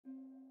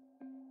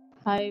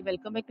Hi,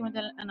 welcome back to my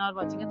channel and are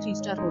watching a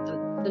 3-star hotel.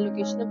 The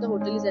location of the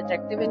hotel is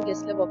attractive and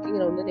guests love walking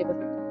around the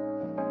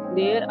neighborhood.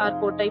 There are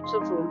 4 types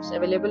of rooms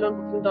available on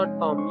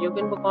booking.com. You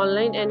can book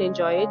online and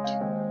enjoy it.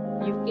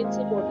 You can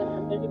see more than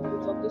 100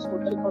 reviews of this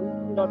hotel on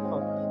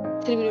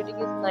booking.com. The review rating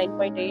is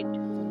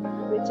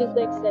 9.8, which is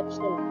the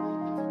exceptional.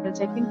 The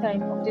check-in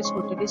time of this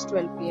hotel is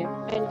 12 p.m.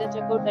 and the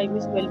checkout time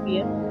is 12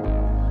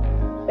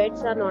 p.m.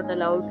 Pets are not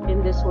allowed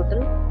in this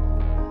hotel.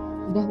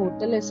 The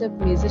hotel accepts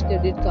major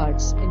credit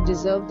cards and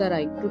reserves the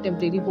right to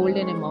temporarily hold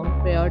an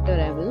amount prior to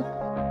arrival.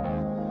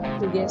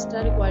 The guests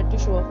are required to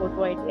show a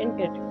photo ID and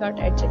credit card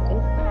at check-in.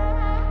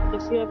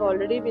 If you have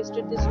already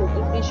visited this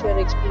hotel, please share your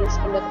experience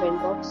in the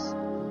comment box.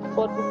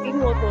 For booking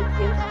more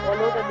details,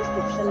 follow the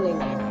description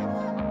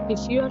link.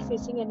 If you are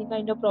facing any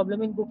kind of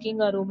problem in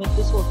booking a room in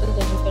this hotel,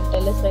 then you can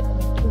tell us by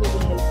commenting. We will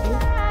help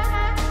you.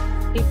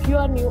 If you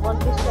are new on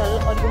this channel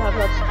or you have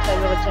not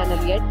subscribed our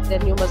channel yet,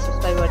 then you must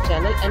subscribe our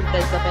channel and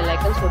press the bell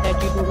icon so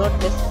that you do not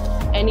miss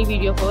any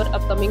video of our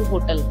upcoming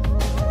hotel.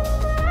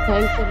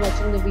 Thanks for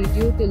watching the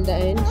video till the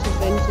end. So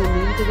friends, we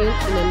meet again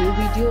in a new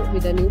video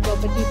with a new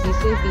property. Be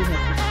safe, be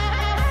happy.